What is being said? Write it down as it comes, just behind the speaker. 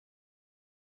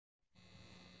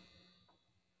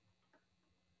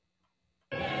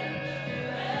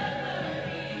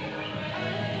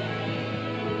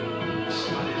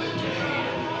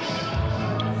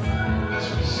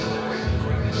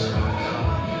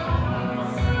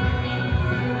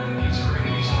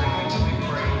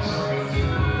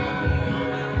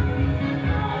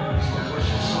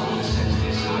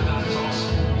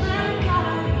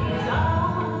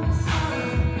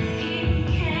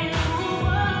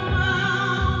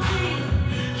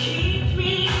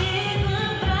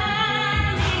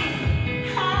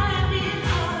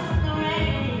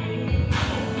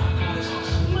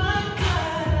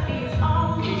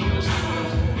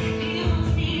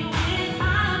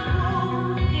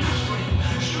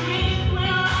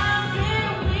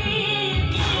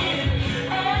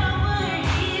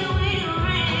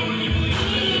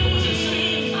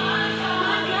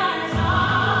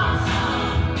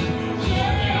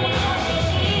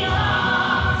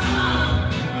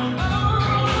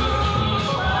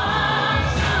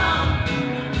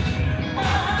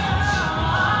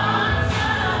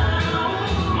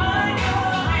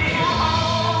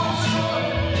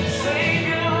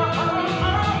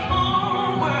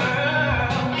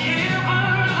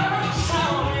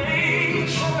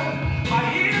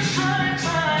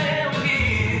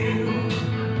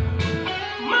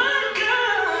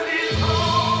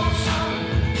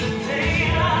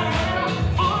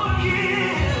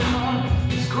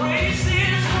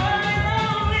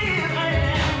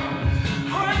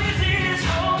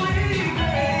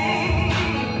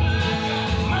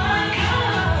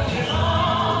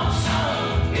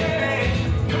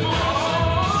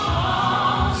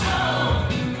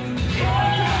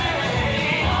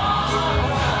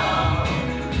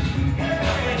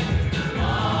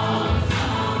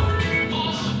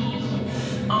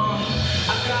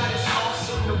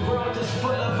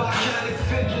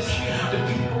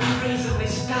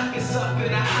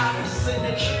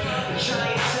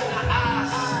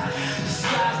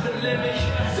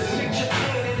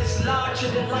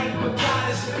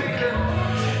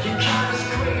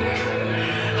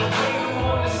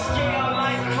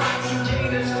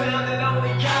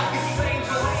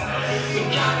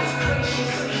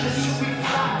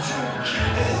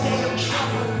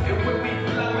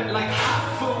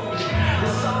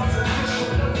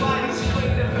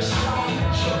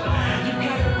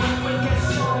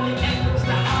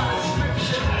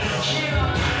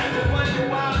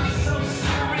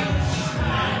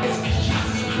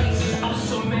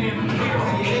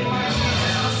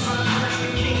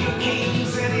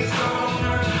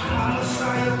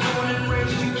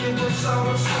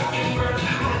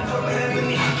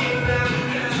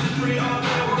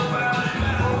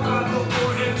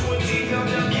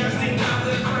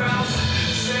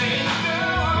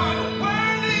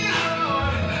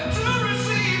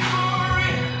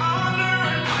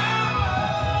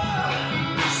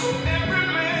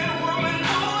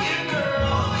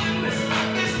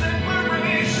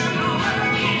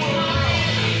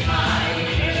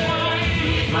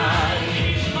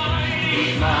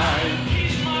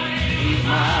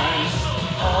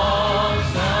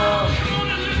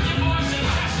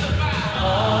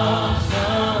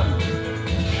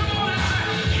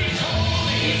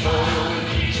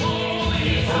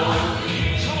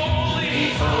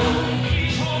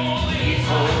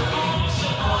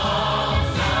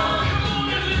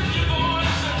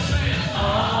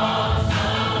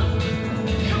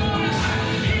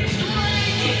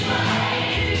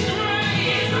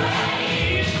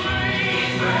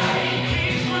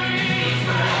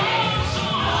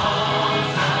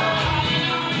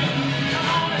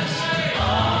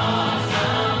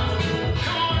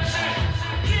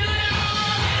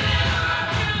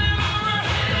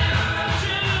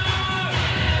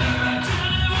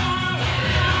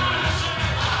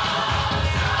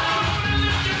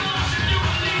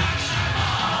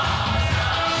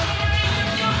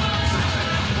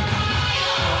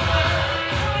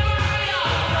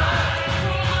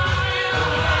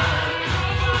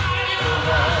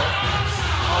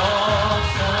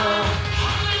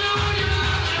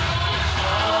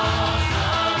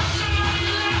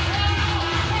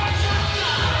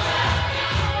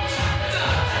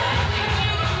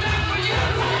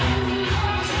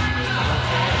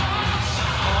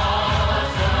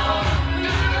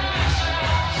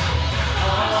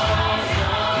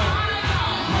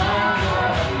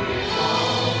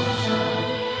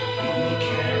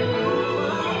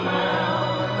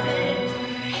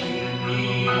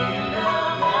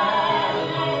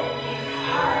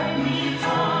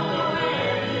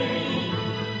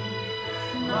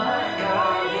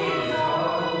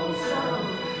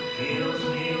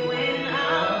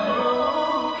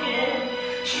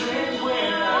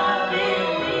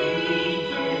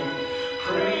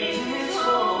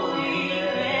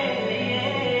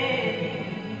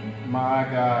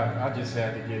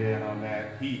had to get in on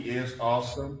that. He is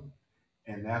awesome,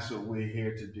 and that's what we're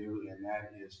here to do, and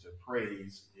that is to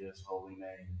praise his holy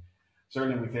name.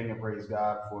 Certainly, we thank and praise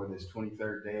God for this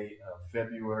 23rd day of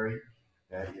February.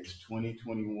 That is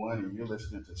 2021, and you're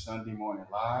listening to Sunday Morning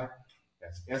Live.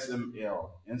 That's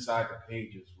SML, Inside the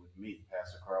Pages with me,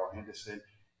 Pastor Carl Henderson.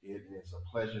 It is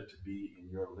a pleasure to be in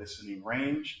your listening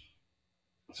range.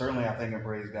 Certainly, I thank and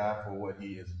praise God for what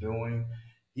he is doing.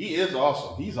 He is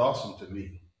awesome. He's awesome to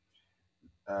me.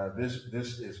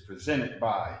 This is presented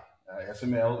by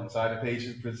SML Inside the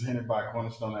Pages, presented by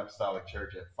Cornerstone Apostolic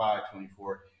Church at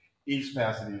 524 East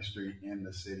Pasadena Street in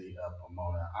the city of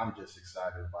Pomona. I'm just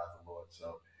excited about the Lord.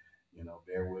 So,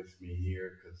 bear with me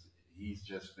here because he's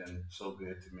just been so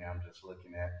good to me. I'm just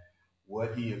looking at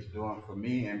what he is doing for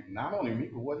me, and not only me,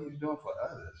 but what he's doing for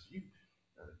others.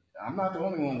 I'm not the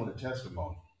only one with a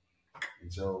testimony.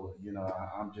 And so,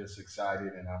 I'm just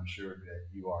excited, and I'm sure that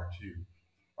you are too.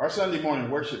 Our Sunday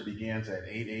morning worship begins at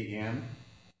 8 a.m.,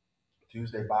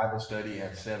 Tuesday Bible study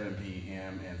at 7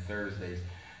 p.m., and Thursdays,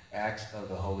 Acts of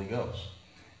the Holy Ghost.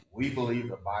 We believe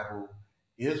the Bible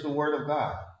is the Word of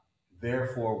God.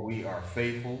 Therefore, we are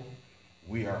faithful,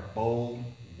 we are bold,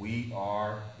 we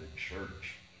are the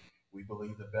church. We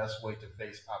believe the best way to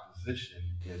face opposition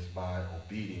is by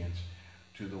obedience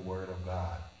to the Word of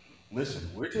God. Listen,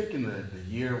 we're taking the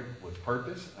year with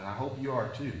purpose, and I hope you are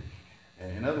too.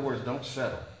 And in other words, don't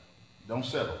settle. Don't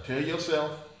settle. Tell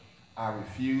yourself, I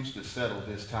refuse to settle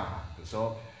this time.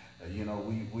 So,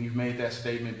 we've made that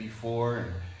statement before,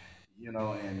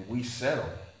 and we settle.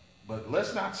 But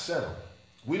let's not settle.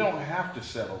 We don't have to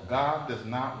settle. God does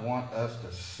not want us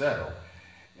to settle.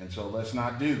 And so let's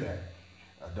not do that.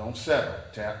 Don't settle.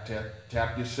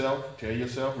 Tap yourself, tell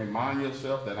yourself, remind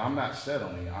yourself that I'm not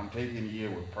settling. I'm taking a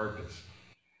year with purpose.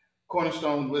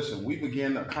 Cornerstone, listen, we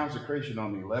begin a consecration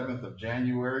on the 11th of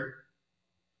January,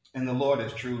 and the Lord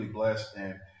is truly blessed.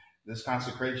 And this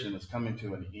consecration is coming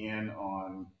to an end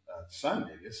on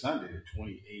Sunday. It's Sunday, the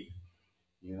 28th,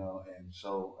 and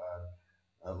so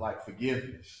like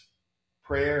forgiveness,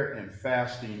 prayer and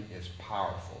fasting is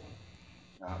powerful.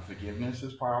 Forgiveness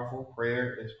is powerful,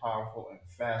 prayer is powerful, and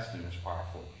fasting is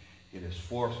powerful. It is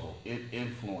forceful, it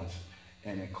influences,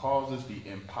 and it causes the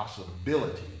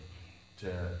impossibility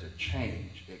to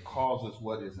change. It causes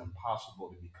what is impossible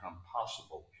to become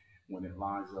possible when it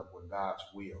lines up with God's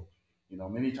will.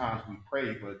 Many times we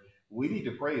pray, but we need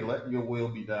to pray, let your will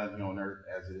be done here on earth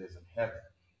as it is in heaven.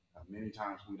 Many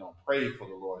times we don't pray for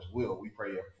the Lord's will, we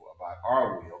pray about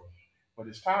our will. But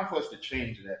it's time for us to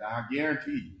change that. I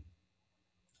guarantee you,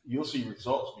 you'll see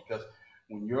results because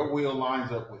when your will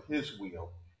lines up with his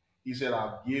will, he said,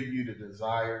 I'll give you the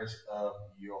desires of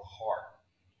your heart.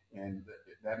 And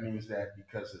that means that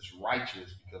because it's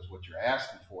righteous, because what you're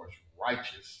asking for is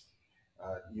righteous,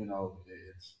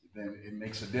 then it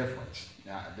makes a difference.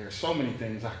 Now, there's so many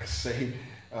things I could say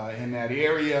in that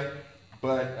area,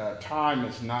 but time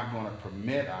is not going to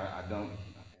permit. I don't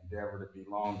endeavor to be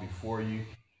long before you.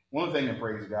 One thing, and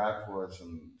praise God for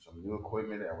some new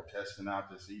equipment that we're testing out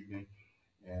this evening,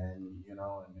 and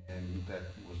and that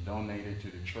was donated to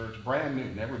the church, brand new,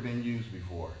 never been used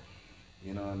before,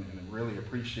 and really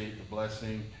appreciate the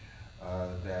blessing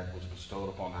that was bestowed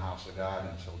upon the house of God,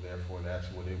 and so therefore that's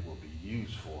what it will be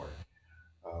used for.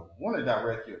 Want to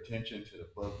direct your attention to the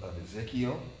book of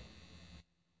Ezekiel,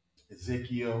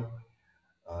 Ezekiel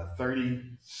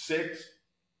 36.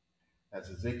 That's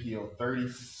Ezekiel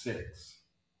 36,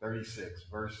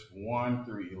 verse 1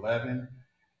 through 11.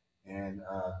 And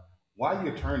while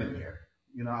you're turning there,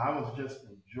 I was just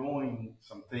enjoying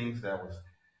some things I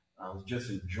was just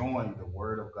enjoying the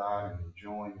word of God and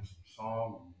enjoying some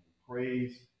song and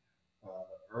praise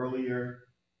earlier.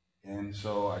 And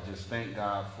so I just thank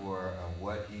God for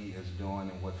what he is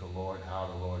doing and how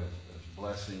the Lord is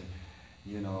blessing,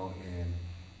 and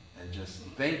just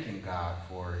thanking God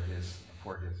for his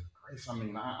grace. I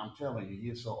mean, I'm telling you, he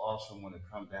is so awesome when it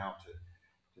comes down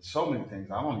to so many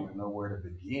things. I don't even know where to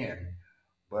begin,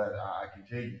 but I can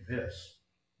tell you this,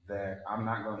 that I'm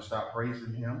not going to stop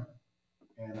praising him.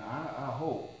 And I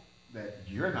hope that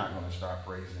you're not going to stop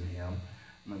praising him.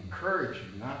 I'm going to encourage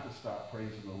you not to stop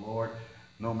praising the Lord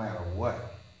no matter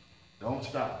what. Don't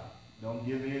stop. Don't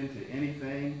give in to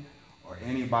anything or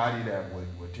anybody that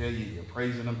would tell you you're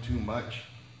praising them too much,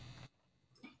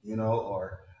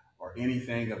 or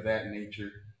anything of that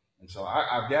nature. And so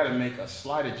I've got to make a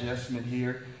slight adjustment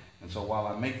here. And so while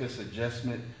I make this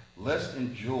adjustment, let's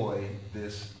enjoy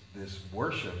this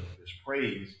worship, this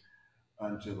praise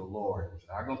unto the Lord. It's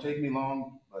not going to take me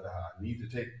long, but I need to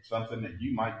take something that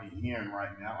you might be hearing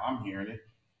right now. I'm hearing it,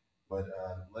 but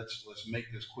let's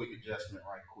make this quick adjustment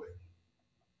right quick.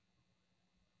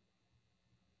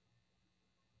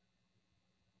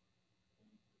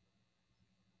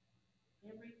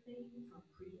 everything from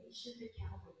creation to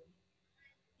Calvary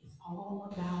is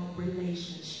all about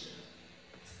relationship.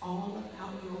 It's all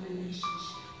about your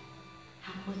relationship.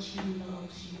 How much he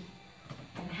loves you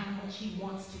and how much he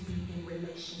wants to be in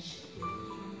relationship with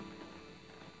you.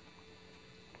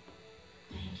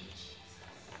 Thank you, Jesus.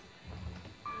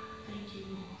 Thank you,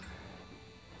 Lord.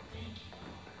 Thank you,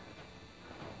 Lord.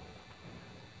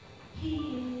 He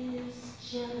is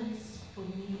jealous for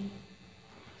me.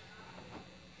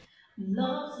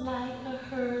 Love's like a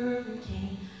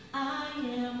hurricane. I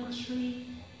am a tree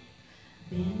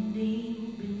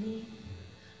bending beneath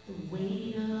the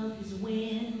weight of his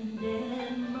wind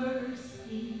and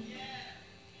mercy.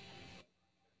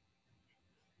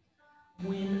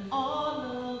 When all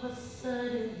of a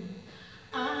sudden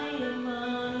I am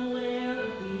unaware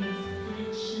of these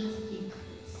afflictions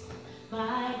eclipsed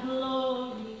by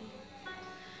glory,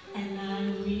 and I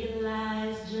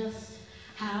realize just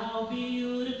how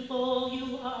beautiful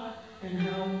you are and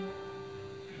how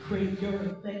great your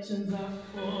affections are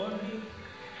for me.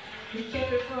 He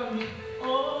kept it from me.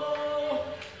 Oh,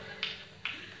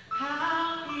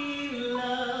 how he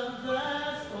loves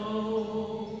us.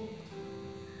 Oh,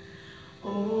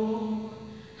 oh,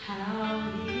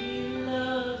 how he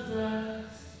loves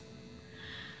us.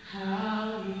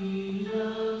 How he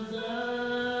loves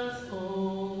us.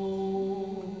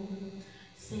 Oh,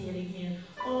 say it again.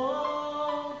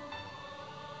 Oh,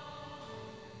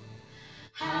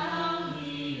 how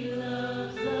he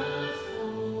loves us.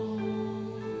 Oh,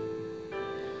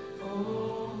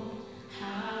 oh,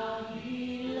 how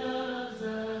he loves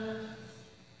us.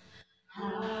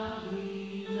 How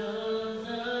he loves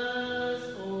us.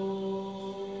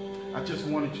 Oh. I just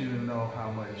wanted you to know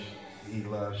how much he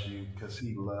loves you because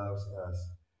he loves us.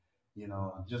 You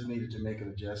know, I just needed to make an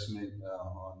adjustment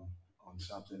on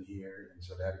something here, and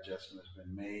so that adjustment has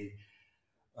been made.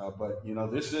 But you know,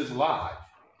 this is live.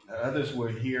 Others will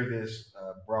hear this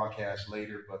broadcast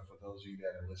later, but for those of you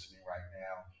that are listening right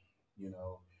now, you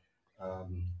know,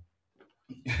 um,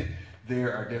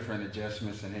 there are different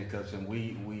adjustments and hiccups, and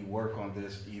we work on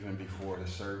this even before the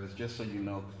service, just so you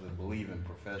know, because I believe in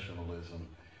professionalism.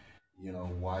 You know,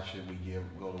 why should we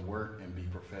go to work and be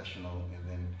professional, and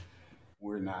then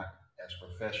we're not as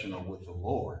professional with the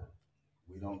Lord?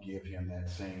 We don't give him that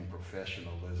same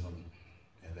professionalism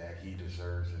that he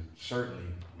deserves, and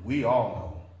certainly we all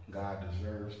know God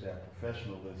deserves that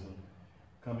professionalism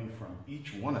coming from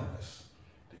each one of us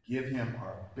to give him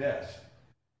our best.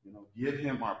 You know, give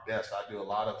him our best. I do a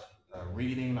lot of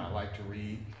reading. I like to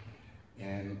read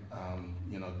and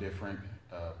you know, different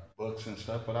books and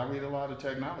stuff, but I read a lot of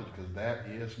technology because that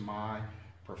is my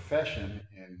profession,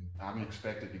 and I'm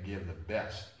expected to give the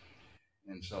best.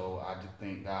 And so I just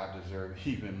think God deserves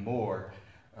even more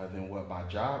than what my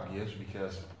job gives,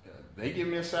 because they give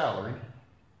me a salary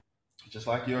just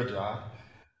like your job.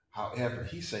 However,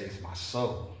 he saves my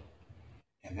soul,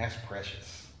 and that's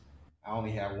precious. I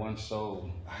only have one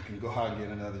soul. I can go out and get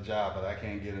another job, but I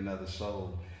can't get another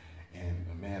soul. And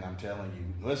man, I'm telling you,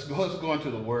 let's go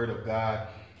into the Word of God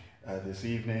this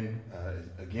evening.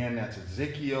 Again, that's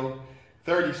Ezekiel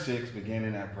 36,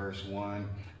 beginning at verse 1.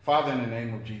 Father, in the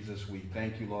name of Jesus, we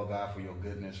thank you, Lord God, for your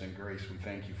goodness and grace. We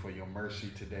thank you for your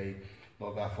mercy today,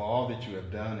 Lord God, for all that you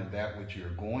have done and that which you're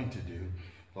going to do.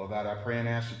 Lord God, I pray and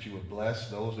ask that you would bless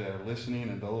those that are listening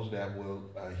and those that will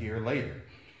hear later.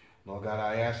 Lord God,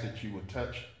 I ask that you would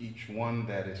touch each one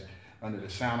that is under the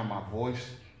sound of my voice,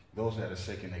 those that are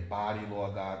sick in their body,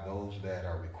 Lord God, those that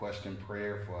are requesting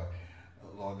prayer for,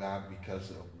 Lord God,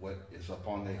 because of what is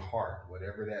upon their heart,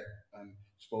 whatever that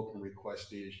unspoken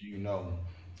request is, you know.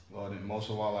 Lord, and most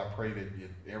of all, I pray that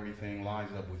everything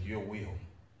lines up with your will,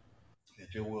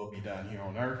 that your will be done here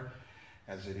on earth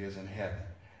as it is in heaven.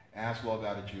 Ask, Lord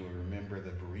God, that you will remember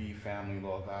the bereaved family,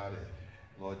 Lord God,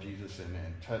 Lord Jesus,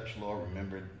 and touch, Lord,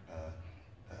 remember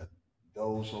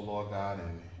those, oh Lord God,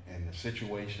 and the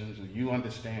situations that you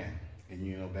understand and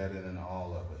you know better than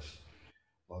all of us.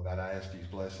 Lord God, I ask these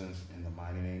blessings in the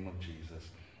mighty name of Jesus.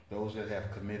 Those that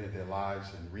have committed their lives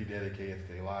and rededicated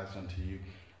their lives unto you,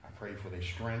 I pray for their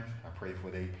strength. I pray for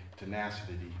their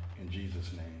tenacity in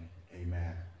Jesus' name.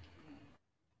 Amen.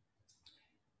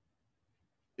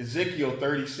 Ezekiel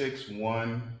 36,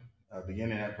 1,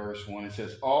 beginning at verse 1, it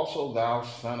says, Also thou,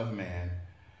 son of man,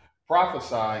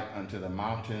 prophesy unto the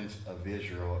mountains of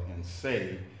Israel, and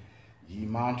say, Ye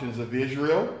mountains of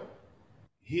Israel,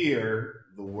 hear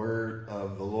the word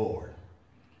of the Lord.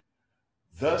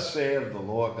 Thus saith the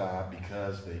Lord God,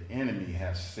 because the enemy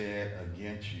hath said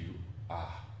against you,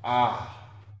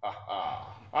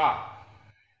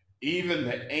 even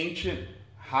the ancient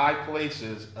high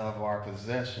places of our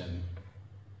possession,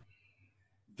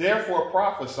 Therefore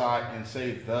prophesy and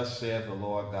say, Thus saith the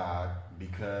Lord God,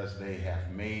 because they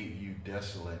have made you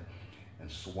desolate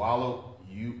and swallowed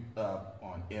you up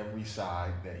on every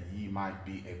side, that ye might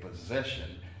be a possession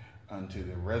unto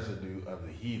the residue of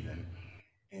the heathen,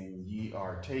 and ye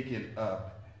are taken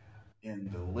up in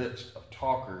the lips of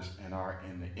talkers, and are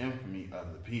in the infamy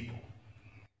of the people.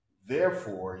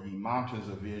 Therefore, ye mountains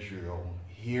of Israel,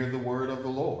 hear the word of the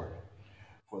Lord.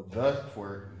 For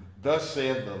thus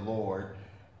saith the Lord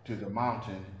to the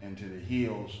mountain, and to the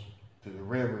hills, to the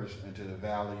rivers, and to the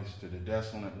valleys, to the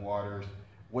desolate waters,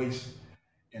 waste,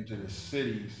 and to the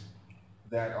cities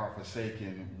that are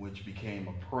forsaken, which became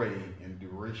a prey and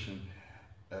derision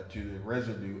to the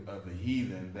residue of the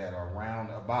heathen that are round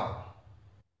about.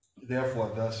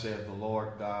 Therefore, thus saith the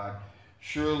Lord God,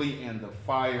 surely in the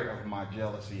fire of my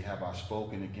jealousy have I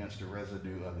spoken against the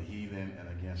residue of the heathen, and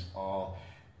against all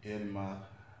Edom,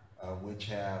 which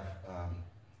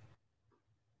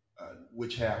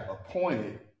have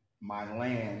appointed my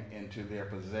land into their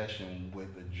possession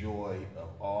with the joy of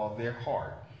all their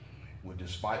heart, with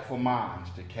despiteful minds,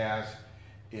 to cast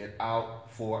it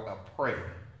out for a prey.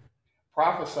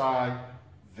 Prophesy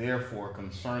therefore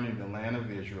concerning the land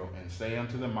of Israel, and say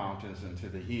unto the mountains, and to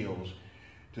the hills,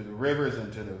 to the rivers,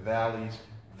 and to the valleys,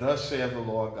 Thus saith the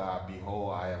Lord God,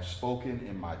 Behold, I have spoken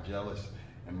in my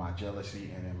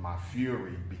jealousy and in my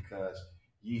fury, because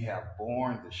ye have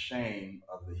borne the shame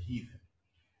of the heathen.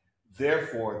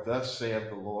 Therefore, thus saith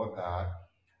the Lord God,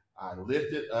 I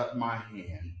lifted up my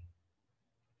hand.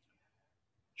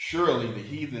 Surely the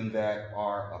heathen that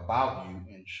are about you,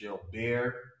 and shall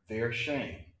bear their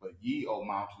shame. But ye, O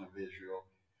mountain of Israel,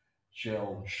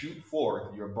 shall shoot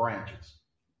forth your branches,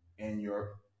 and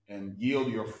yield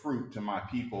your fruit to my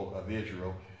people of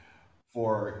Israel,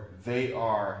 for they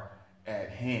are at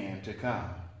hand to come.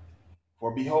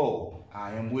 For behold,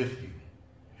 I am with you,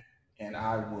 and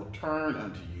I will turn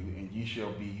unto you, and ye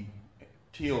shall be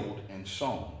tilled and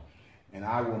sown. And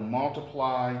I will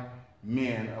multiply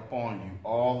men upon you,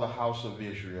 all the house of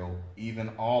Israel, even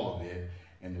all of it,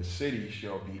 and the city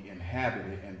shall be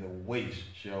inhabited, and the waste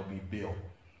shall be built.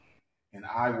 And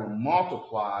I will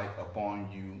multiply upon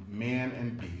you men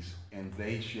and beasts, and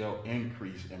they shall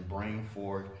increase and bring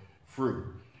forth fruit.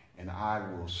 And I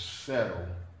will settle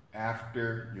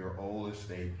after your old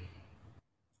estate,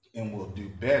 and will do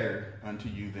better unto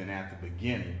you than at the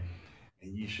beginning,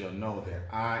 and ye shall know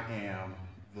that I am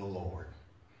the Lord.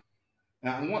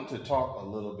 Now, I want to talk a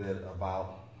little bit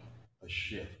about a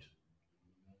shift.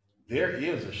 There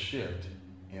is a shift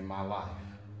in my life,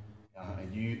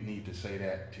 and you need to say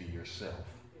that to yourself.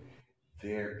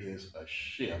 There is a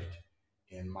shift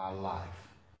in my life.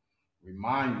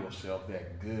 Remind yourself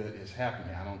that good is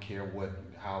happening. I don't care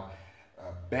how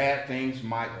bad things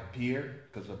might appear,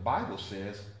 because the Bible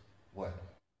says what?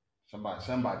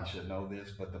 Somebody should know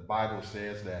this, but the Bible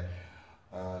says that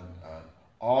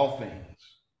all things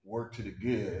work to the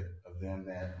good of them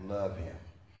that love him.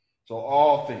 So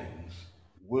all things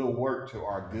will work to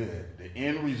our good. The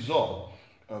end result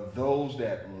of those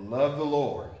that love the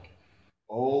Lord,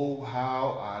 oh,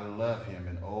 how I love him,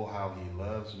 and oh, how he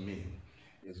loves me,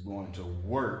 is going to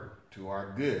work to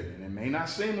our good. And it may not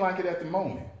seem like it at the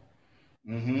moment.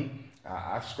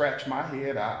 I've scratched my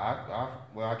head.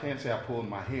 Well, I can't say I pulled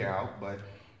my hair out, but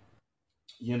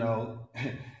you know,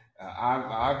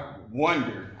 I've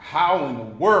wondered how in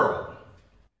the world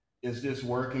is this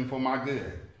working for my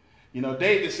good. You know,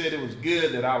 David said it was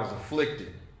good that I was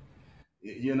afflicted.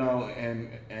 You know,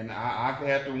 I've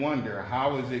had to wonder,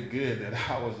 how is it good that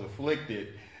I was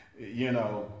afflicted? You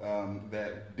know,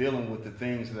 that dealing with the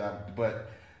things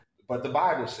but the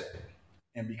Bible said it,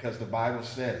 and because the Bible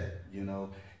said it, you know,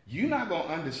 you're not gonna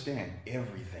understand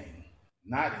everything,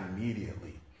 not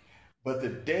immediately, but the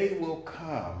day will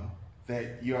come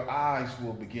that your eyes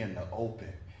will begin to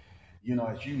open. You know,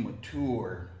 as you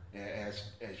mature, as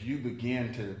you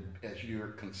begin to, as you're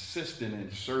consistent in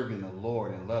serving the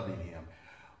Lord and loving him,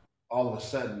 all of a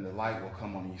sudden the light will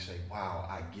come on and you say, wow,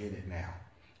 I get it now.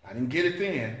 I didn't get it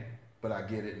then, but I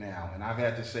get it now. And I've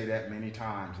had to say that many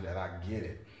times, that I get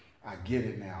it. I get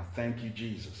it now. Thank you,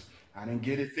 Jesus. I didn't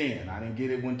get it then. I didn't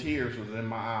get it when tears was in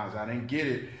my eyes. I didn't get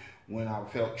it when I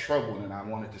felt troubled and I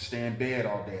wanted to stay in bed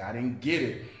all day. I didn't get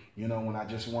it, you know, when I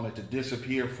just wanted to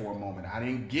disappear for a moment. I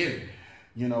didn't get it,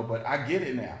 you know, but I get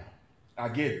it now. I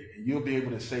get it. And you'll be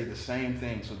able to say the same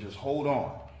thing. So just hold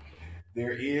on.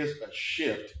 There is a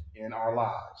shift in our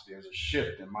lives. There's a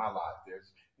shift in my life.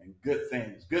 And good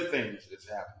things is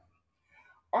happening.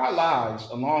 Our lives,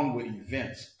 along with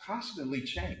events, constantly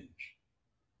change.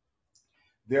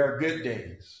 There are good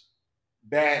days,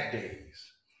 bad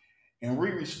days, And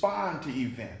we respond to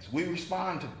events. We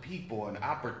respond to people and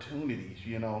opportunities,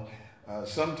 you know.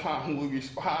 Sometimes we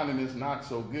respond and it's not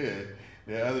so good.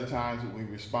 There are other times that we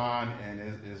respond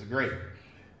and it's great.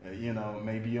 You know,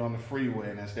 maybe you're on the freeway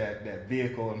and it's that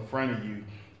vehicle in front of you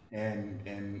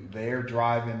and they're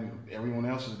driving, everyone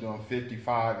else is doing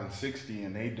 55 and 60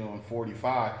 and they doing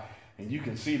 45, and you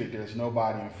can see that there's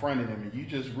nobody in front of them, and you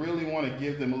just really want to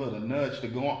give them a little nudge to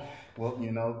go on. Well,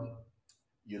 you know,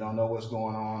 you don't know what's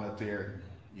going on up there.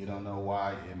 You don't know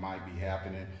why it might be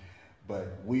happening,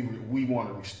 but we want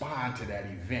to respond to that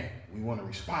event. We want to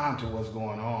respond to what's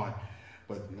going on.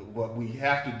 But what we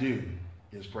have to do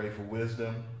is pray for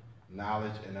wisdom,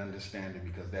 knowledge, and understanding,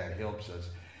 because that helps us.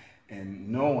 And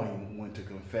knowing when to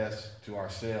confess to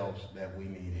ourselves that we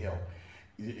need help.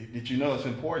 Did you know it's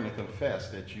important to confess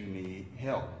that you need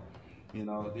help? You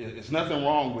know, it's nothing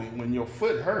wrong with when your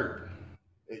foot hurt.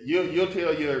 You'll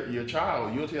tell your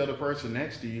child, you'll tell the person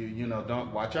next to you, you know,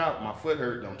 don't, watch out, my foot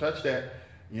hurt, don't touch that.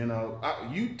 You know,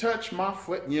 you touch my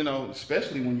foot, you know,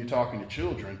 especially when you're talking to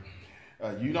children,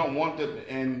 you don't want to.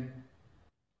 And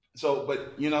so,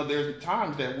 but you know, there's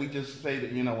times that we just say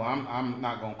that, you know, I'm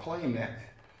not going to claim that.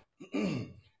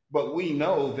 But we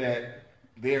know that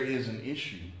there is an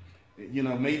issue. You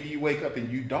know, maybe you wake up and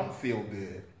you don't feel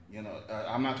good. You know,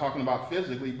 I'm not talking about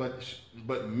physically,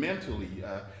 but mentally,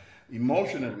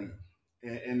 emotionally,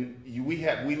 and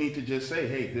we need to just say,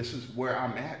 hey, this is where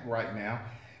I'm at right now,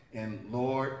 and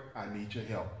Lord, I need your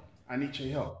help. I need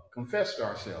your help. Confess to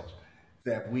ourselves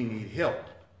that we need help.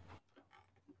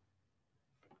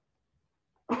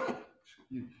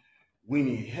 We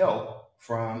need help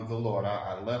from the Lord.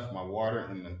 I left my water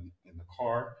in the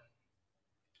car,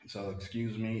 so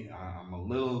excuse me. I'm a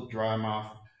little dry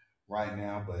mouth right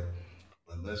now, but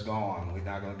let's go on. We're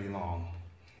not going to be long.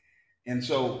 And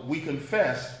so we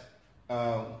confess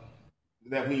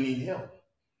that we need help.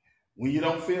 When you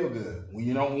don't feel good, when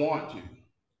you don't want to,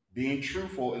 being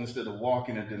truthful instead of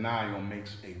walking in denial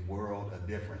makes a world of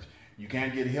difference. You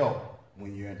can't get help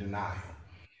when you're in denial.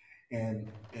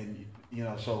 And you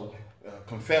know, so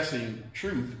confessing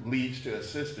truth leads to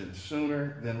assistance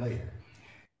sooner than later.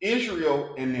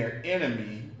 Israel and their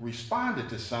enemy responded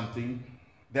to something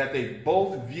that they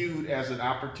both viewed as an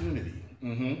opportunity.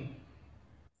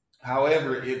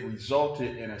 However, it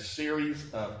resulted in a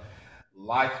series of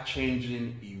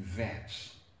life-changing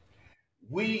events.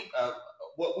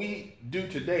 What we do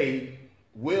today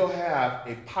will have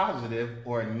a positive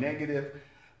or a negative,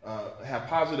 have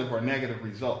positive or negative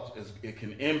results. It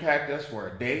can impact us for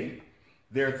a day.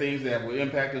 There are things that will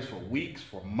impact us for weeks,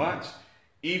 for months,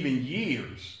 even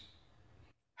years.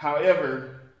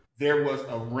 However, there was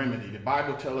a remedy. The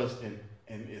Bible tells us in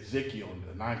Ezekiel, in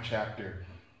the 9th chapter,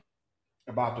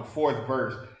 about the 4th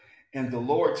verse, and the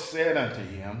Lord said unto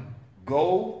him,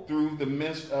 go through the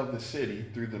midst of the city,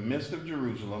 through the midst of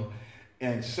Jerusalem,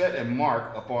 and set a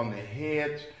mark upon the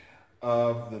heads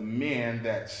of the men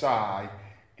that sigh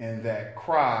and that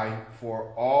cry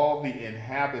for all the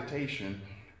inhabitation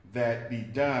that be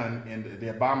done in the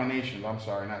abominations, I'm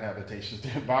sorry, not habitations,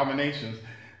 the abominations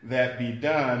that be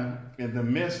done in the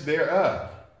midst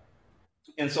thereof.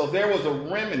 And so there was a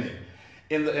remnant.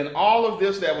 In all of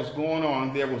this that was going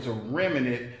on, there was a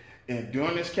remnant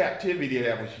during this captivity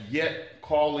that was yet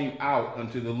calling out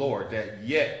unto the Lord, that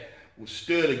yet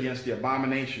stood against the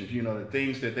abominations, you know, the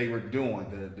things that they were doing.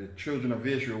 The children of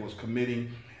Israel was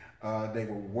committing, they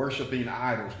were worshiping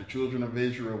idols. The children of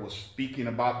Israel was speaking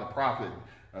about the prophet,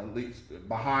 at least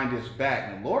behind his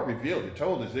back. And the Lord revealed it,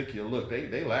 told Ezekiel, look,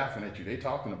 they laughing at you, they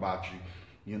talking about you.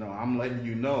 You know, I'm letting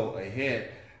you know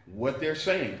ahead what they're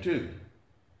saying too.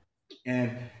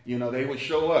 And, you know, they would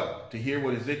show up to hear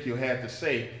what Ezekiel had to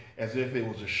say as if it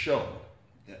was a show.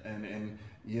 And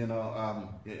you know,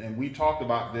 and we talked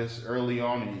about this early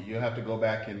on, and you'll have to go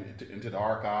back into the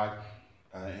archive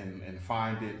and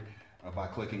find it by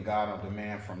clicking God on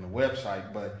Demand from the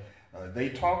website. But they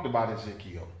talked about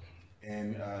Ezekiel,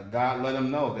 and God let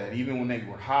them know that even when they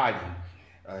were hiding,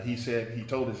 he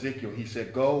told Ezekiel, he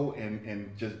said, go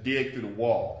and just dig through the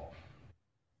wall,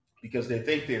 because they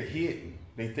think they're hidden.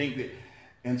 They think that,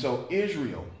 and so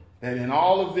Israel, that in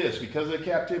all of this, because of the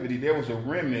captivity, there was a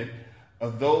remnant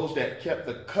of those that kept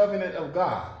the covenant of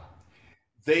God.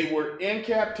 They were in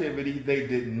captivity. They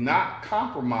did not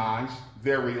compromise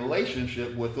their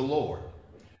relationship with the Lord.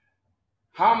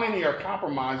 How many are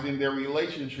compromising their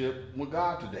relationship with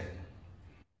God today?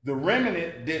 The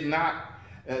remnant did not,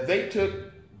 they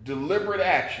took deliberate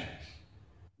actions.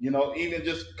 You know, even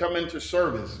just coming to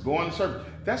service, going to service,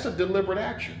 that's a deliberate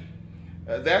action.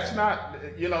 That's not,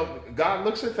 you know, God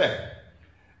looks at that.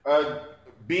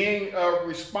 Being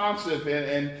responsive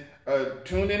and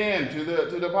tuning in to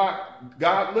the podcast.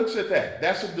 God looks at that.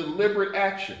 That's a deliberate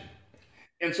action.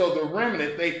 And so the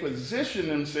remnant, they position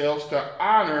themselves to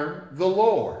honor the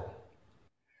Lord.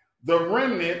 The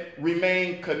remnant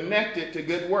remained connected to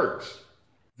good works.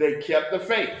 They kept the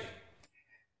faith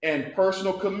and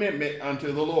personal commitment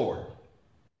unto the Lord.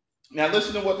 Now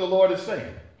listen to what the Lord is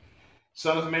saying.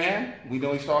 Son of man, we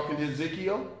know he's talking to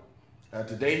Ezekiel.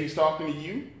 Today he's talking to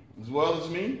you as well as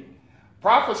me.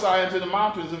 Prophesy unto the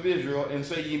mountains of Israel and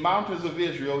say, ye mountains of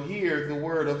Israel, hear the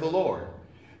word of the Lord.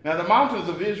 Now the mountains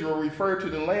of Israel refer to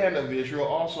the land of Israel,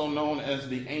 also known as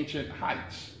the ancient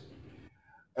heights.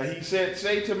 He said,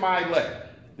 say to my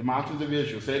elect, the mountains of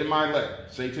Israel, say to my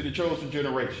elect, say to the chosen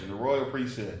generation, the royal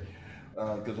priesthood,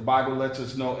 because the Bible lets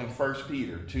us know in 1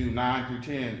 Peter 2, 9 through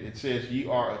 10, it says, ye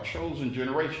are a chosen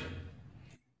generation,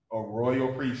 a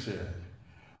royal priesthood,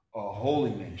 a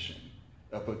holy nation,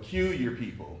 a peculiar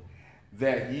people,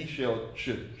 that ye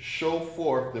should show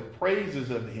forth the praises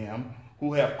of him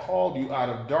who have called you out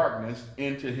of darkness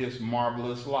into his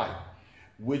marvelous light,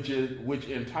 which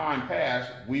in time past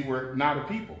we were not a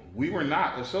people. We were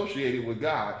not associated with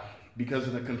God because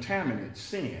of the contaminant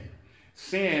sin.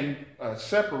 Sin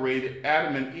separated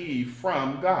Adam and Eve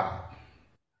from God.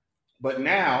 But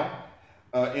now,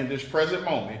 in this present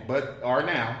moment,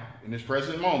 in this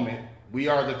present moment, we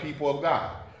are the people of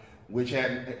God, which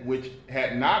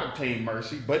had not obtained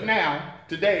mercy, but now,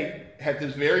 today, at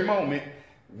this very moment,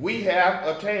 we have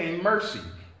obtained mercy.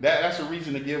 That's a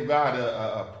reason to give God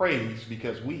a praise,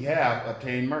 because we have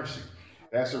obtained mercy.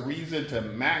 That's a reason to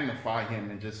magnify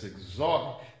him and just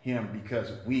exalt him,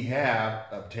 because we have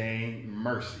obtained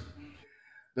mercy.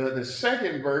 The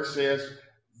second verse says,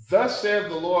 thus saith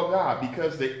the Lord God,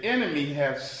 because the enemy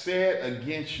has said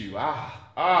against you,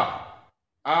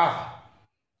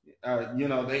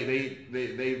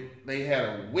 they had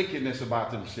a wickedness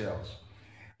about themselves.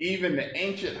 Even the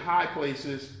ancient high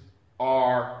places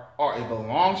it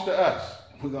belongs to us.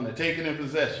 We're going to take it in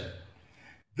possession.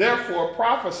 Therefore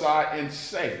prophesy and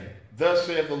say, thus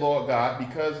saith the Lord God,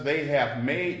 because they have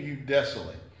made you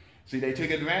desolate. See, they took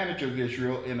advantage of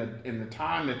Israel in the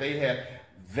time that they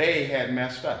had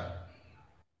messed up,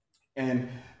 and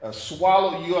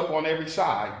swallow you up on every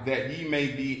side, that ye may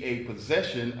be a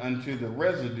possession unto the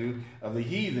residue of the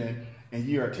heathen, and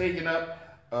ye are taken up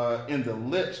in the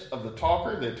lips of the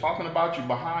talker. They're talking about you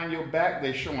behind your back.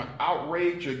 They're showing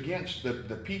outrage against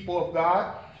the people of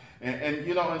God.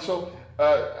 And so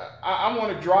I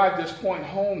want to drive this point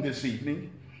home this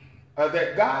evening,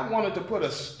 that God wanted to put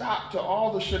a stop to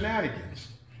all the shenanigans,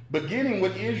 beginning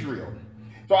with Israel.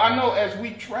 So I know as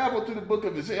we travel through the book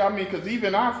of Ezekiel, because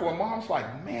even our foremothers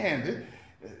like, man,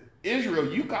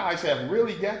 Israel, you guys have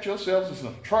really got yourselves in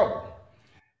some trouble.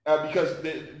 Because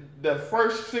the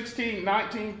first 16,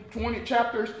 19, 20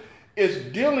 chapters is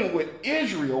dealing with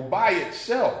Israel by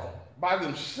itself, by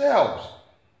themselves,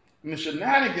 and the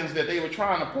shenanigans that they were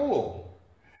trying to pull.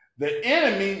 The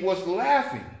enemy was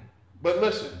laughing, but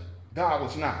listen, God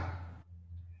was not.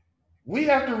 We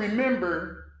have to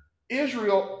remember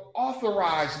Israel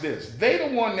authorized this. They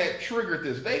the one that triggered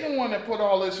this. They the one that put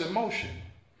all this in motion.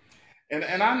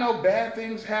 And I know bad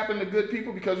things happen to good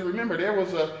people, because remember, there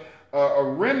was a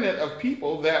remnant of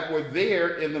people that were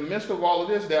there in the midst of all of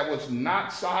this that was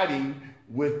not siding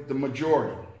with the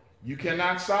majority. You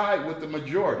cannot side with the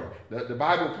majority. The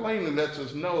Bible plainly lets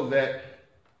us know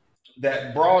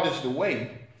that broad is the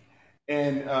way,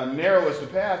 and narrow is the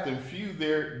path, and few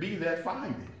there be that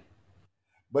find it.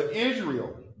 But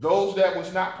Israel, those that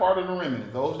was not part of the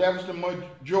remnant, those that was the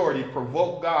majority,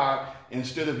 provoked God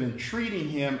instead of entreating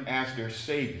him as their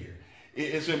Savior.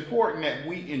 It's important that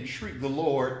we entreat the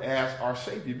Lord as our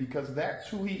Savior, because that's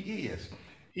who he is.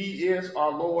 He is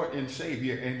our Lord and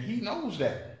Savior, and he knows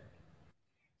that.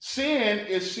 Sin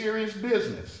is serious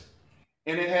business,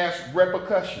 and it has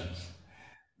repercussions.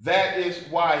 That is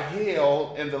why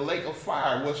hell and the lake of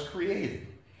fire was created.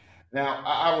 Now,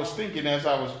 I was thinking as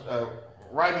I was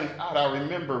writing out, I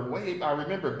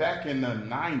remember back in the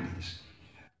 90s,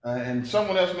 and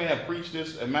someone else may have preached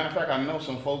this. As a matter of fact, I know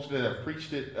some folks that have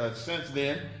preached it since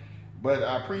then, but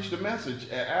I preached a message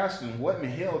asking, what in the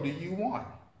hell do you want?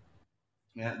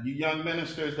 Now, you young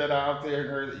ministers that are out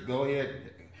there, go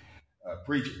ahead,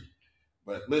 preach it.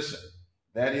 But listen,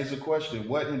 that is a question.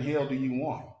 What in hell do you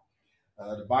want?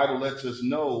 The Bible lets us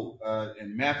know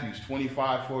in Matthew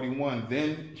 25:41,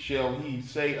 then shall he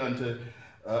say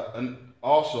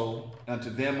also unto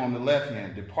them on the left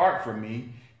hand, depart from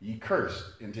me, ye cursed,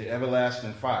 into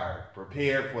everlasting fire,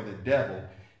 prepared for the devil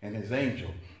and his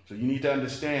angel. So you need to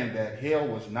understand that hell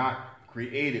was not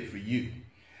created for you.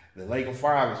 The lake of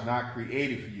fire was not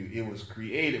created for you. It was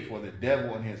created for the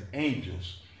devil and his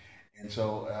angels. And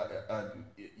so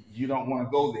you don't want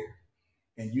to go there,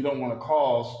 and you don't want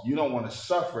to you don't want to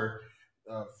suffer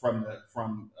from the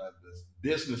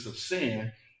business of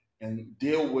sin and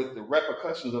deal with the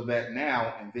repercussions of that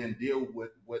now and then deal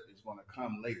with what is going to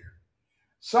come later.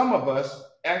 Some of us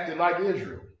acted like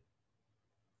Israel,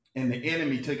 and the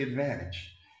enemy took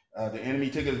advantage. The enemy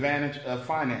took advantage of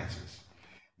finances.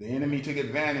 The enemy took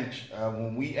advantage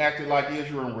when we acted like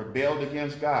Israel and rebelled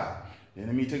against God. The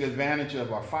enemy took advantage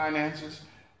of our finances.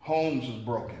 Homes was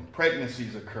broken.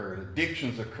 Pregnancies occurred.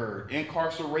 Addictions occurred.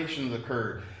 Incarcerations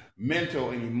occurred.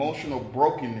 Mental and emotional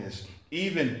brokenness,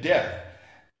 even death,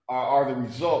 are the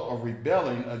result of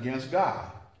rebelling against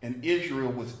God. And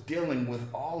Israel was dealing with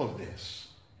all of this.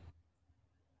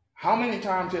 How many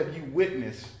times have you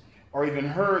witnessed or even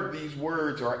heard these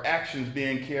words or actions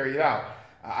being carried out?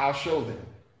 I'll show them.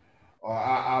 Or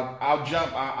I'll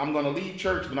jump. I'm going to leave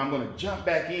church, but I'm going to jump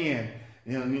back in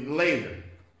later.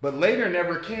 But later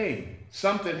never came.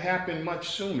 Something happened much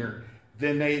sooner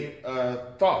than they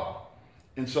thought.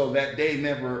 And so that day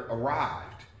never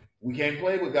arrived. We can't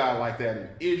play with God like that. And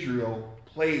Israel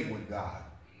played with God.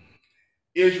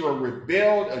 Israel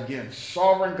rebelled against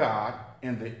sovereign God,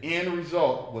 and the end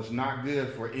result was not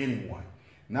good for anyone.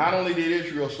 Not only did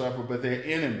Israel suffer, but their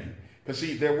enemy. Because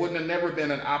see, there wouldn't have never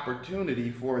been an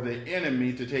opportunity for the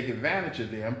enemy to take advantage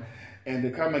of them and to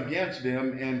come against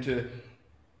them and to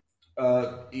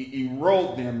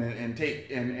erode them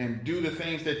and do the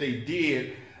things that they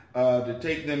did to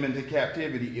take them into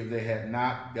captivity if they had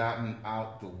not gotten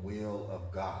out the will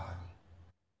of God.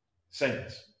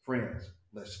 Saints, friends,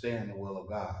 let's stay in the will of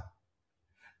God.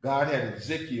 God had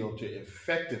Ezekiel to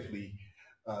effectively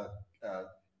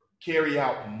carry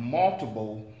out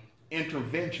multiple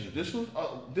interventions. This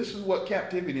is what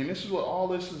captivity, and this is what all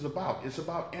this is about. It's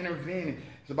about intervening.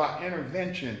 It's about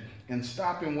intervention and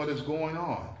stopping what is going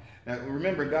on. Now,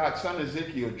 remember, God's son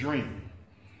Ezekiel dreamed.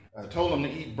 Told him to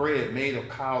eat bread made of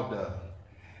cow dung.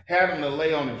 Had him to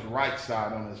lay on his right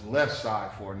side, on his left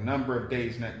side for a number of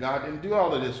days. Now, God didn't do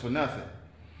all of this for nothing.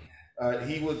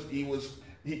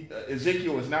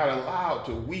 Ezekiel was not allowed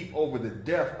to weep over the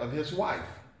death of his wife.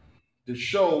 To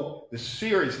show the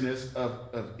seriousness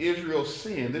of Israel's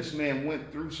sin, this man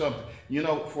went through something. You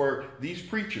know, for these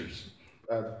preachers,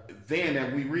 then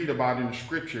that we read about in the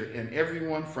scripture, and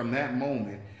everyone from that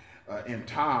moment in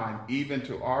time, even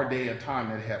to our day and time,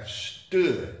 that have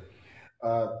stood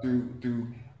through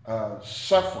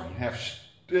suffering, have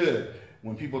stood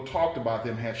when people talked about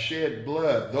them, have shed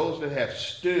blood, those that have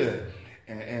stood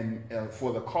and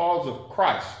for the cause of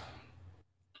Christ,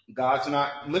 God's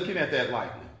not looking at that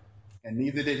lightly. And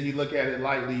neither did he look at it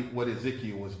lightly what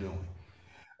Ezekiel was doing.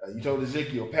 He told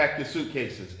Ezekiel, pack your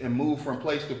suitcases and move from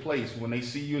place to place. When they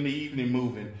see you in the evening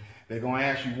moving, they're going to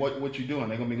ask you what you're doing.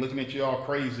 They're going to be looking at you all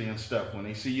crazy and stuff. When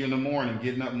they see you in the morning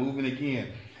getting up, moving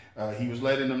again, he was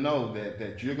letting them know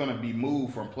that you're going to be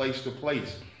moved from place to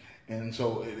place. And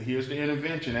so here's the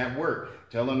intervention at work.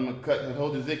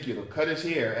 Told Ezekiel to cut his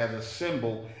hair as a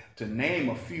symbol to name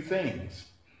a few things.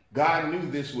 God knew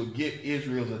this would get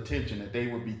Israel's attention, that they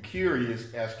would be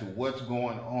curious as to what's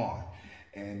going on.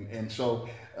 And so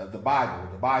the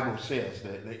Bible says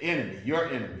that the enemy, your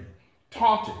enemy,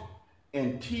 taunted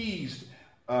and teased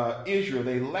Israel.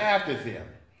 They laughed at them,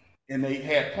 and they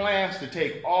had plans to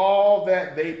take all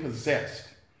that they possessed.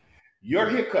 Your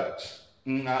hiccups,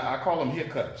 I call them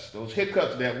hiccups, those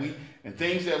hiccups and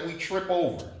things that we trip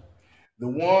over, the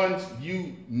ones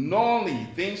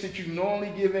things that you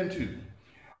normally give into,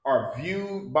 are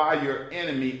viewed by your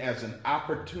enemy as an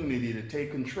opportunity to take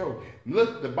control.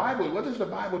 Look, what does the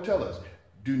Bible tell us?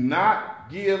 Do not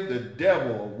give the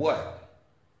devil a what?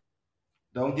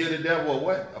 Don't give the devil a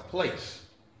what? A place.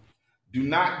 Do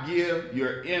not give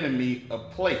your enemy a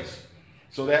place.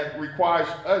 So that requires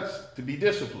us to be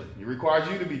disciplined. It requires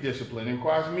you to be disciplined. It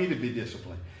requires me to be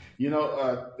disciplined. You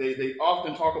know, they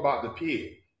often talk about the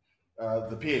pig.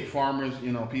 The pig farmers,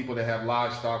 people that have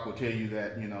livestock will tell you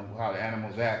that, how the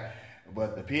animals act.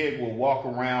 But the pig will walk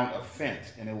around a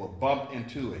fence and it will bump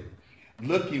into it,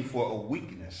 looking for a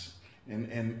weakness.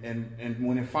 And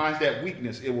when it finds that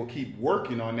weakness, it will keep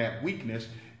working on that weakness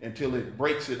until it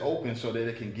breaks it open so that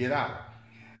it can get out.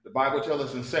 The Bible tells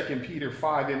us in 2 Peter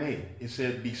 5:8, it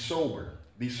said, be sober,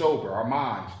 our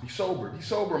minds, be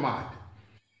sober-minded,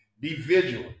 be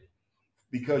vigilant.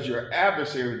 Because your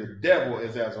adversary, the devil,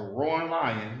 is as a roaring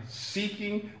lion,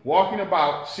 walking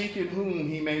about, seeking whom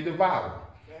he may devour.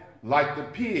 Yeah. Like the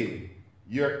pig,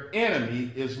 your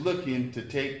enemy is looking to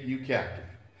take you captive.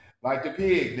 Like the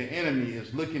pig, the enemy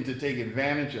is looking to take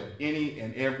advantage of any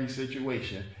and every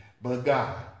situation but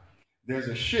God. There's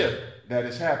a shift that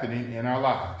is happening in our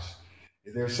lives.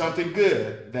 There's something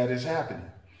good that is happening.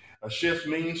 A shift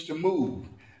means to move,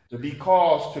 to be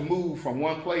caused to move from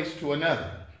one place to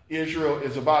another. Israel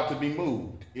is about to be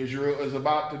moved. Israel is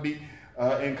about to be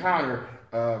encountered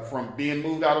from being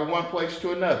moved out of one place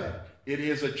to another. It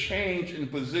is a change in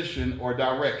position or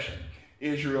direction.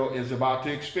 Israel is about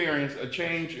to experience a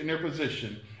change in their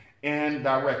position and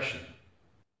direction.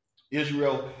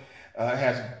 Ezekiel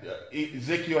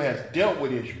has dealt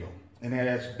with Israel, and it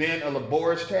has been a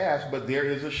laborious task, but there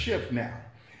is a shift now.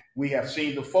 We have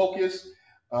seen the focus.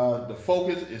 The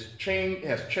focus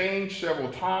has changed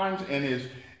several times,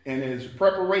 and is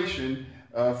preparation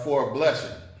for a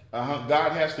blessing.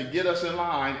 God has to get us in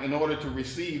line in order to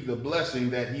receive the blessing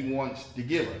that he wants to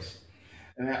give us.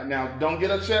 Now, don't get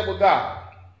upset with God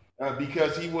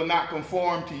because he will not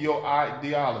conform to your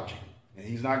ideology. And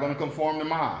he's not going to conform to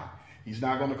mine. He's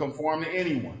not going to conform to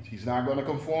anyone. He's not going to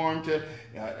conform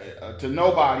to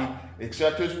nobody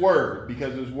except his word,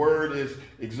 because his word is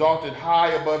exalted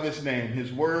high above his name.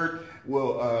 His word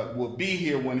will be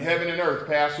here when heaven and earth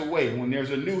pass away, when there's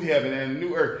a new heaven and a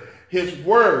new earth. His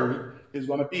word is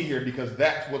going to be here because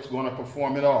that's what's going to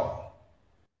perform it all.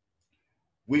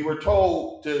 We were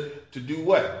told to do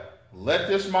what? Let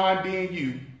this mind be in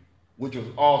you, which was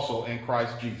also in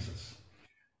Christ Jesus.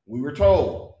 We were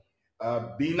told,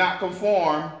 be not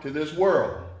conformed to this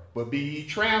world, but be ye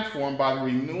transformed by the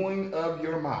renewing of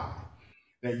your mind,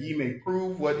 that ye may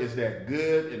prove what is that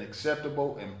good and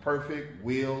acceptable and perfect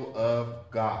will of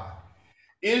God.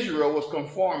 Israel was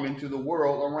conforming to the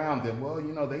world around them. Well,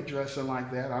 they dressing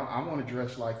like that. I want to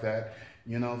dress like that.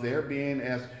 They're being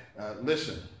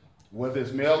listen, whether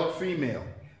it's male or female,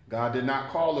 God did not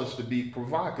call us to be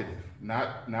provocative.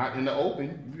 Not in the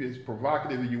open. It's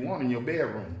provocative if you want in your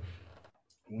bedroom,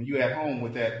 when you're at home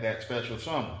with that special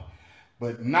someone,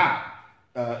 but not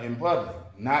in public,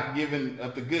 not giving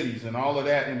up the goodies and all of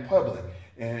that in public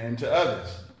and to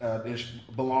others. This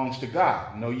belongs to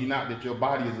God. Know ye not that your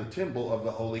body is a temple of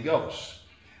the Holy Ghost?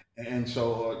 And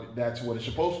so that's what it's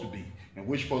supposed to be. And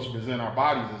we're supposed to present our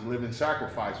bodies as living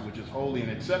sacrifice, which is holy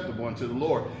and acceptable unto the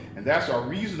Lord. And that's our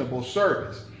reasonable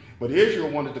service. But Israel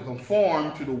wanted to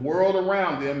conform to the world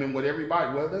around them and what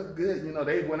everybody, well, that's good.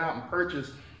 They went out and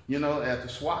purchased, at the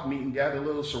swap meeting, got a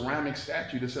little ceramic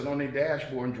statue to sit on their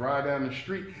dashboard and drive down the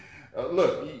street.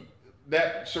 Look,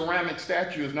 that ceramic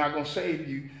statue is not going to save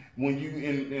you when you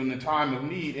in the time of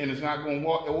need, and it's not going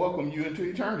to welcome you into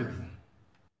eternity.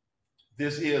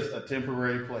 This is a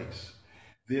temporary place.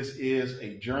 This is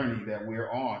a journey that we're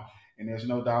on, and there's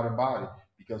no doubt about it,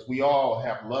 because we all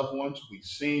have loved ones. We've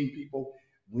seen people.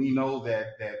 We know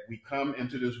that we come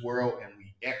into this world and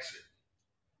we exit.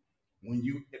 When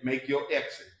you make your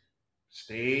exit,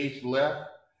 stage left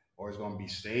or it's going to be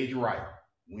stage right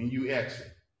when you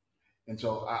exit. And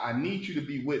so I need you to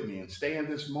be with me and stay in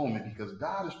this moment, because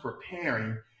God is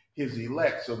preparing his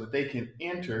elect so that they can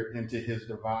enter into his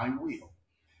divine will.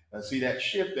 See that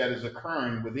shift that is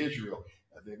occurring with Israel.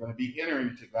 They're going to be entering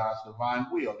into God's divine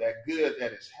will. That good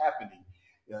that is happening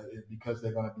is because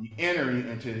they're going to be entering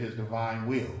into his divine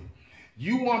will.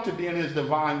 You want to be in his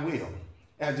divine will,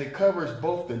 as it covers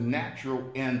both the natural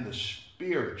and the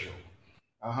spiritual.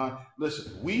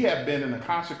 Listen, we have been in a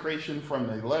consecration from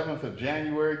the 11th of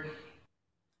January,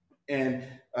 and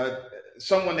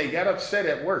they got upset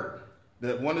at work.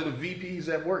 One of the VPs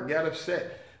at work got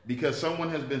upset because someone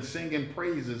has been singing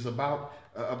praises about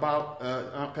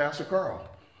Pastor Carl.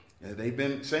 They've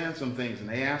been saying some things, and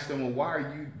they asked him, well, why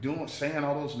are you saying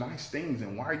all those nice things,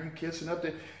 and why are you kissing up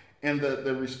there? And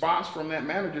the response from that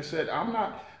manager said, I'm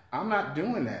not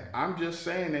doing that. I'm just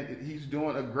saying that he's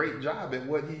doing a great job at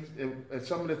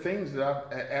some of the things that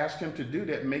I've asked him to do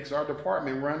that makes our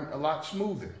department run a lot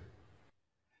smoother.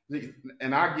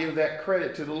 And I give that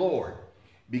credit to the Lord,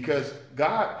 because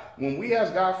God, when we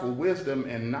ask God for wisdom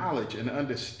and knowledge and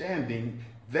understanding,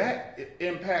 that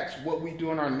impacts what we do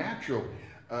in our natural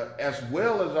as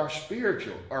well as our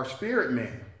spirit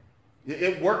man.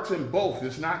 It works in both.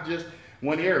 It's not just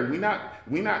one area.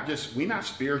 We're not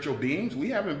spiritual beings. We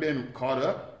haven't been caught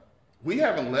up. We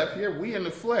haven't left here. We in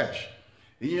the flesh.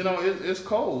 It's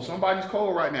cold. Somebody's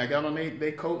cold right now. Got on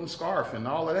their coat and scarf and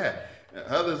all of that.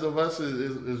 Others of us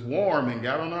is warm and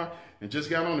just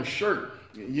got on a shirt.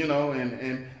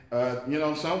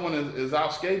 Someone is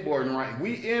out skateboarding, right?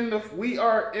 We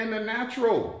are in the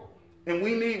natural, and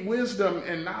we need wisdom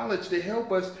and knowledge to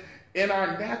help us in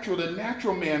our natural, the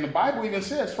natural man. The Bible even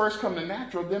says, first come the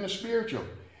natural, then the spiritual.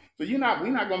 So we're not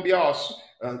going to be all,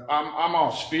 I'm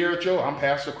all spiritual. I'm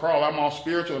Pastor Carl. I'm all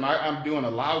spiritual, and I'm doing a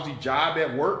lousy job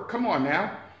at work. Come on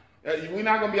now. We're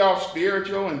not going to be all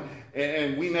spiritual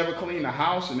and we never clean the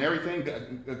house and everything.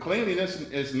 Cleanliness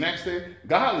is next to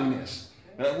godliness.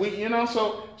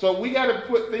 So we got to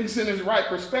put things in its right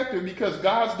perspective, because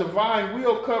God's divine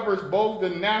will covers both the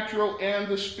natural and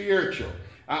the spiritual.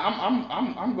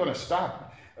 I'm going to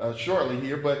stop shortly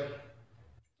here, but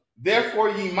therefore,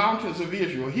 ye mountains of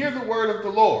Israel, hear the word of the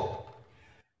Lord.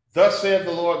 Thus saith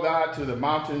the Lord God to the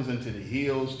mountains and to the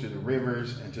hills, to the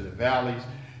rivers and to the valleys,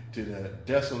 to the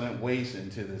desolate wastes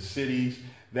and to the cities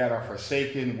that are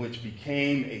forsaken, which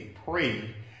became a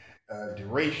prey,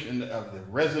 duration of the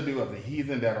residue of the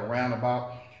heathen that are round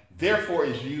about. Therefore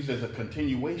is used as a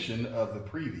continuation of the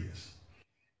previous.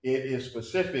 It is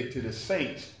specific to the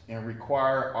saints and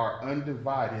require our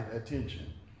undivided attention.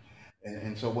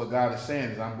 And so what God is saying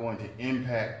is, I'm going to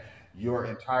impact your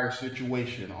entire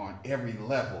situation on every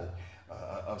level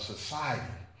of society,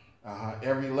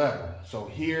 every level. So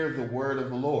hear the word of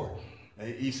the Lord.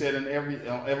 He said in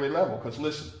every level, because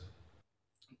listen,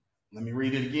 let me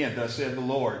read it again. Thus said the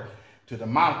Lord to the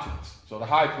mountains, so the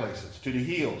high places, to the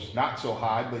hills, not so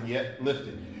high, but yet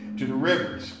lifted, to the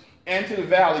rivers, and to the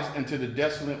valleys, and to the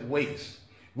desolate wastes.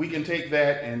 We can take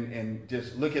that and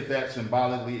just look at that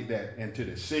symbolically, that and to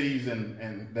the cities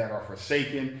and that are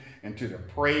forsaken, and to the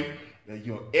prey.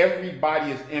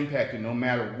 Everybody is impacted, no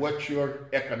matter what your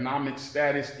economic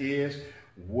status is,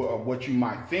 what you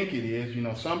might think it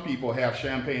is. Some people have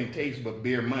champagne taste but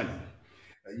beer money.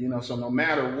 So no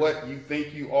matter what you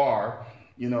think you are,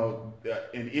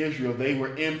 in Israel, they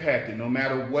were impacted. No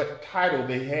matter what title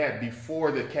they had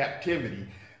before the captivity,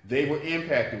 they were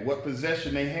impacted. What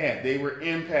possession they had, they were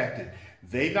impacted.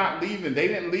 They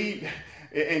didn't leave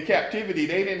in captivity.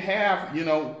 They didn't have,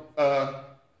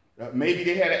 maybe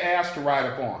they had an ass to ride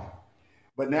upon.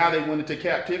 But now they went into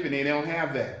captivity and they don't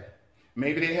have that.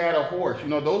 Maybe they had a horse.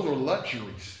 Those were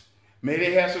luxuries. Maybe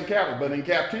they had some cattle, but in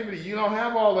captivity, you don't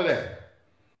have all of that.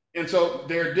 And so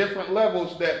there are different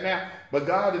levels that now, but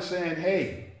God is saying,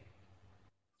 hey,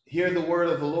 hear the word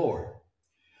of the Lord.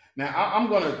 Now, I'm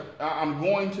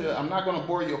not going to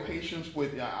bore your patience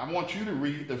with, I want you to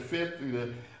read the 5th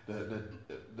through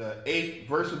the 8th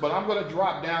verses, but I'm going to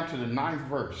drop down to the 9th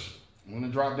verse. I'm going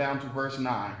to drop down to verse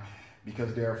 9,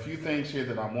 because there are a few things here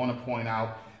that I want to point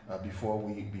out before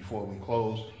we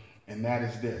close, and that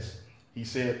is this. He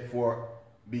said, for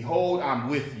behold, I'm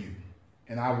with you,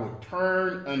 and I will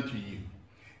turn unto you,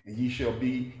 and ye shall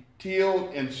be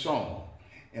tilled and sown,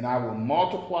 and I will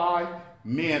multiply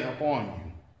men upon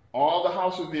you, all the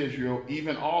house of Israel,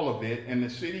 even all of it, and the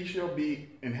city shall be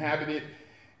inhabited,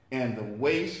 and the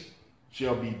waste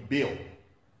shall be built.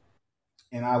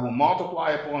 And I will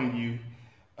multiply upon you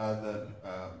the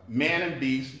man and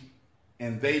beast,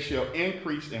 and they shall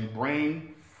increase and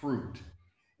bring fruit.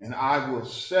 And I will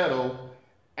settle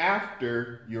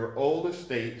after your old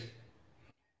estates,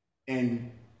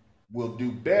 and will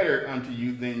do better unto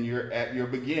you than at your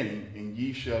beginning, and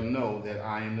ye shall know that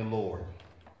I am the Lord.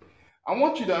 I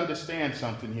want you to understand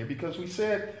something here, because we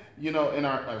said, in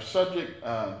our subject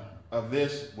of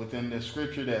this, within this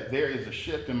scripture, that there is a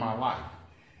shift in my life,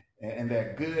 and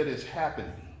that good is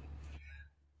happening.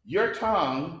 Your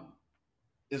tongue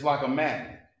is like a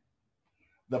magnet.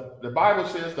 The Bible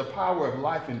says the power of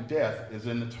life and death is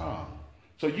in the tongue.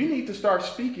 So you need to start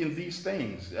speaking these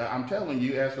things. I'm telling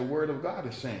you, as the word of God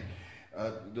is saying.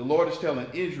 The Lord is telling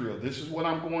Israel, this is what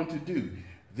I'm going to do.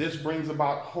 This brings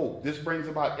about hope. This brings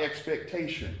about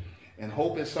expectation. And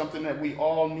hope is something that we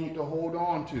all need to hold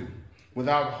on to.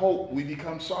 Without hope, we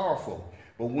become sorrowful.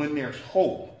 But when there's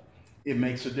hope, it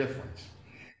makes a difference.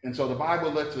 And so the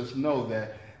Bible lets us know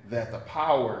that the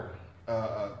power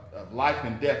of life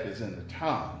and death is in the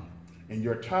tongue. And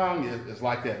your tongue is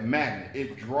like that magnet.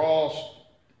 It draws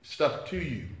stuff to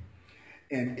you.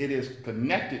 And it is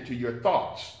connected to your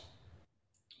thoughts.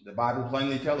 The Bible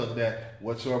plainly tells us that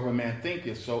whatsoever a man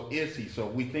thinketh, so is he. So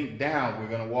if we think down, we're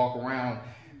going to walk around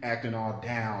acting all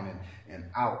down and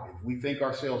out. If we think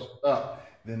ourselves up,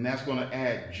 then that's going to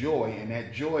add joy. And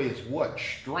that joy is what?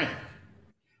 Strength.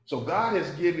 So God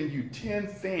has given you 10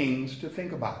 things to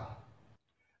think about.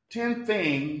 10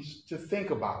 things to think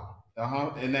about.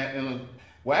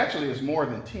 Well, actually, it's more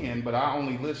than 10, but I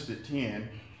only listed 10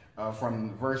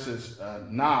 from verses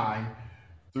 9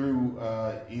 through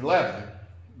 11.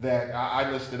 That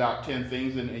I listed out 10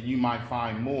 things, and you might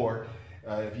find more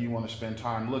if you want to spend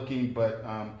time looking. But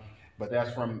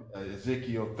that's from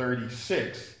Ezekiel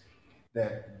 36.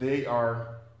 That they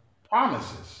are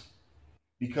promises,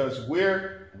 because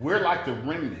we're like the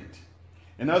remnant.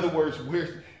 In other words,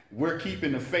 we're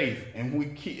keeping the faith, and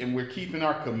we're keeping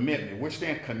our commitment. We're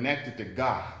staying connected to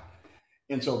God,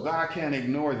 and so God can't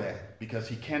ignore that, because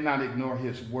He cannot ignore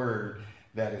His word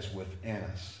that is within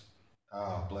us.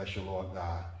 Oh, bless you, Lord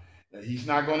God. He's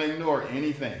not going to ignore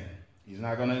anything. He's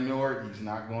not going to ignore it. He's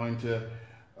not going to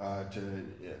to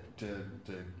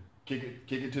kick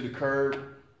it to the curb.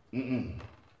 Mm-mm.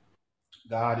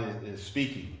 God is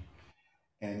speaking,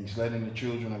 and he's letting the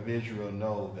children of Israel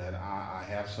know that I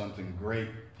have something great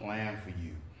planned for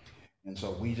you. And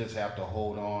so we just have to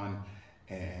hold on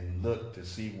and look to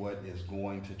see what is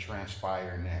going to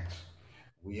transpire next.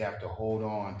 We have to hold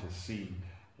on to see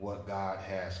what God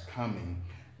has coming,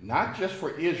 not just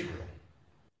for Israel.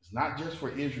 It's not just for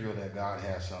Israel that God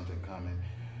has something coming,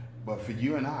 but for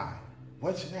you and I.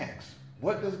 What's next?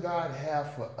 What does God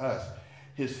have for us,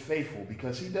 his faithful?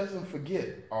 Because he doesn't forget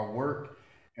our work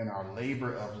and our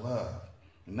labor of love.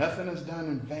 Nothing is done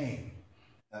in vain.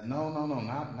 No,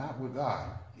 not with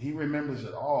God. He remembers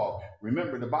it all.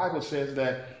 Remember, the Bible says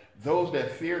that those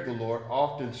that feared the Lord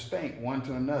often spake one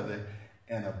to another,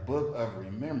 and a book of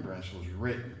remembrance was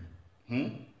written.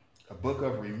 A book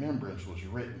of remembrance was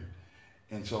written.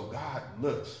 And so God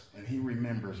looks and he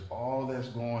remembers all that's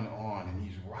going on, and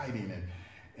he's writing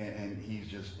and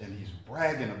he's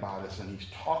bragging about us, and he's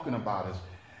talking about us,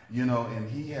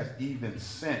 and he has even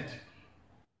sent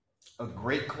a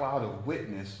great cloud of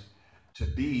witness to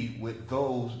be with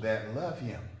those that love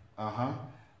him.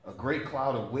 A great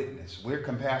cloud of witness. We're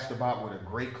compassed about with a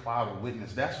great cloud of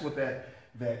witness. That's what that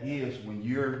is when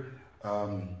you're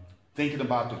thinking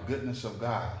about the goodness of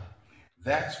God.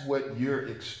 That's what you're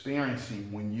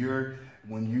experiencing when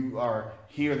you are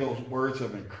hear those words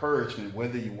of encouragement,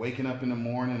 whether you're waking up in the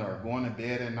morning or going to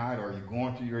bed at night or you're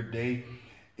going through your day.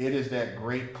 It is that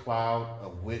great cloud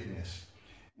of witness.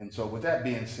 And so with that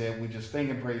being said, we just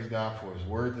thank and praise God for his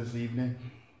word this evening,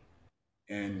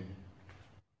 and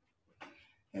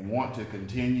want to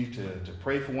continue to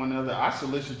pray for one another. I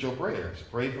solicit your prayers.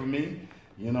 Pray for me,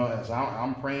 as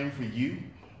I'm praying for you.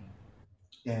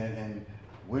 And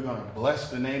we're going to bless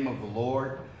the name of the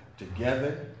Lord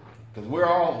together, because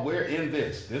we're in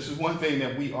this. This is one thing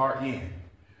that we are in.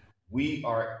 We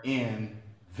are in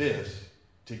this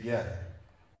together.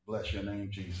 Bless your name,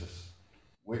 Jesus.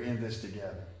 We're in this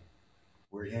together.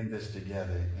 We're in this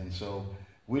together. And so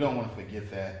we don't want to forget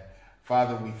that.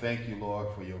 Father, we thank you, Lord,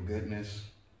 for your goodness.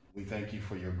 We thank you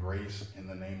for your grace in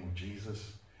the name of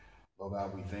Jesus. Lord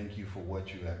God, we thank you for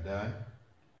what you have done.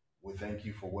 We thank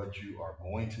you for what you are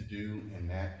going to do, and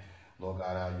that, Lord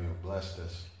God, how you have blessed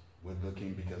us. We're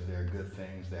looking because there are good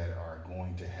things that are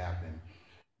going to happen,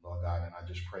 Lord God. And I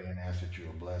just pray and ask that you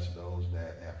will bless those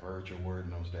that have heard your word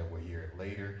and those that will hear it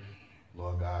later,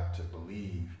 Lord God, to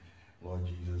believe, Lord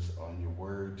Jesus, on your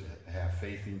word, to have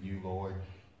faith in you, Lord.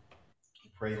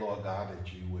 Pray, Lord God,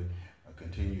 that you would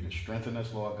continue to strengthen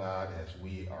us, Lord God, as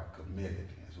we are committed,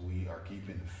 as we are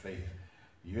keeping the faith.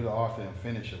 You're the author and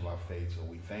finisher of our faith, so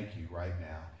we thank you right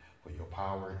now for your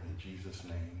power. In Jesus'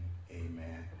 name,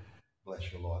 amen. Bless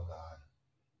you, Lord God.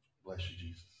 Bless you,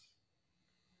 Jesus.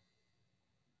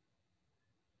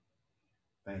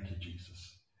 Thank you,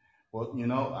 Jesus. Well,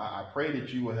 I pray that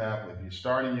you would have, if you're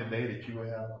starting your day, that you would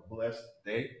have a blessed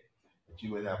day, that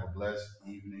you would have a blessed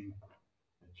evening,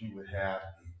 that you would have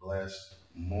a blessed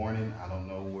morning. I don't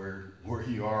know where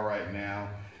you are right now,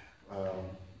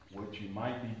 what you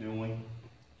might be doing,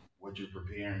 what you're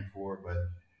preparing for, but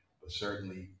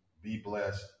certainly be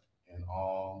blessed in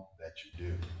all that you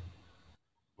do.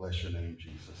 Bless your name,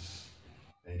 Jesus.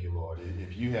 Thank you, Lord.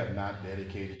 If you have not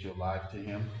dedicated your life to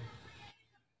him,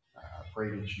 I pray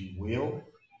that you will.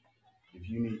 If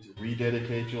you need to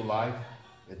rededicate your life,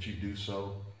 that you do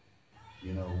so.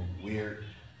 We're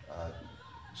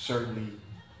certainly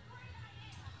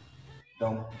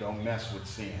don't mess with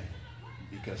sin,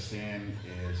 because sin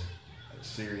is a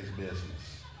serious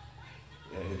business.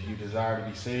 If you desire to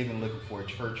be saved and looking for a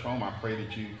church home, I pray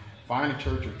that you find a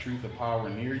church of truth and power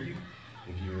near you.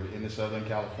 If you're in the Southern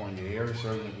California area,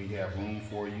 certainly we have room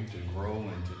for you to grow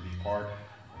and to be part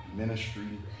of ministry,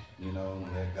 and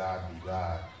let God be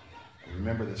God.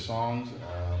 Remember, the songs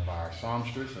by our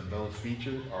songstress and those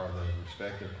featured are the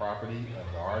respective property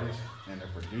of the artists and the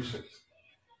producers.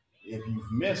 If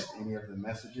you've missed any of the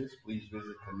messages, please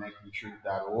visit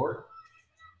connectingtruth.org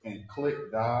and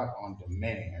click God on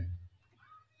Demand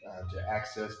to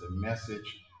access the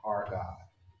message archive.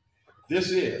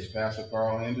 This is Pastor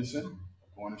Carl Anderson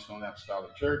of Cornerstone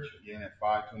Apostolic Church, again at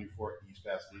 524 East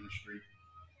Pasadena Street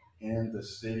in the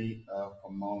city of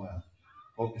Pomona.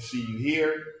 Hope to see you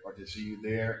here or to see you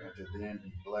there. Until then,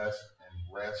 be blessed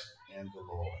and rest in the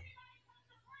Lord.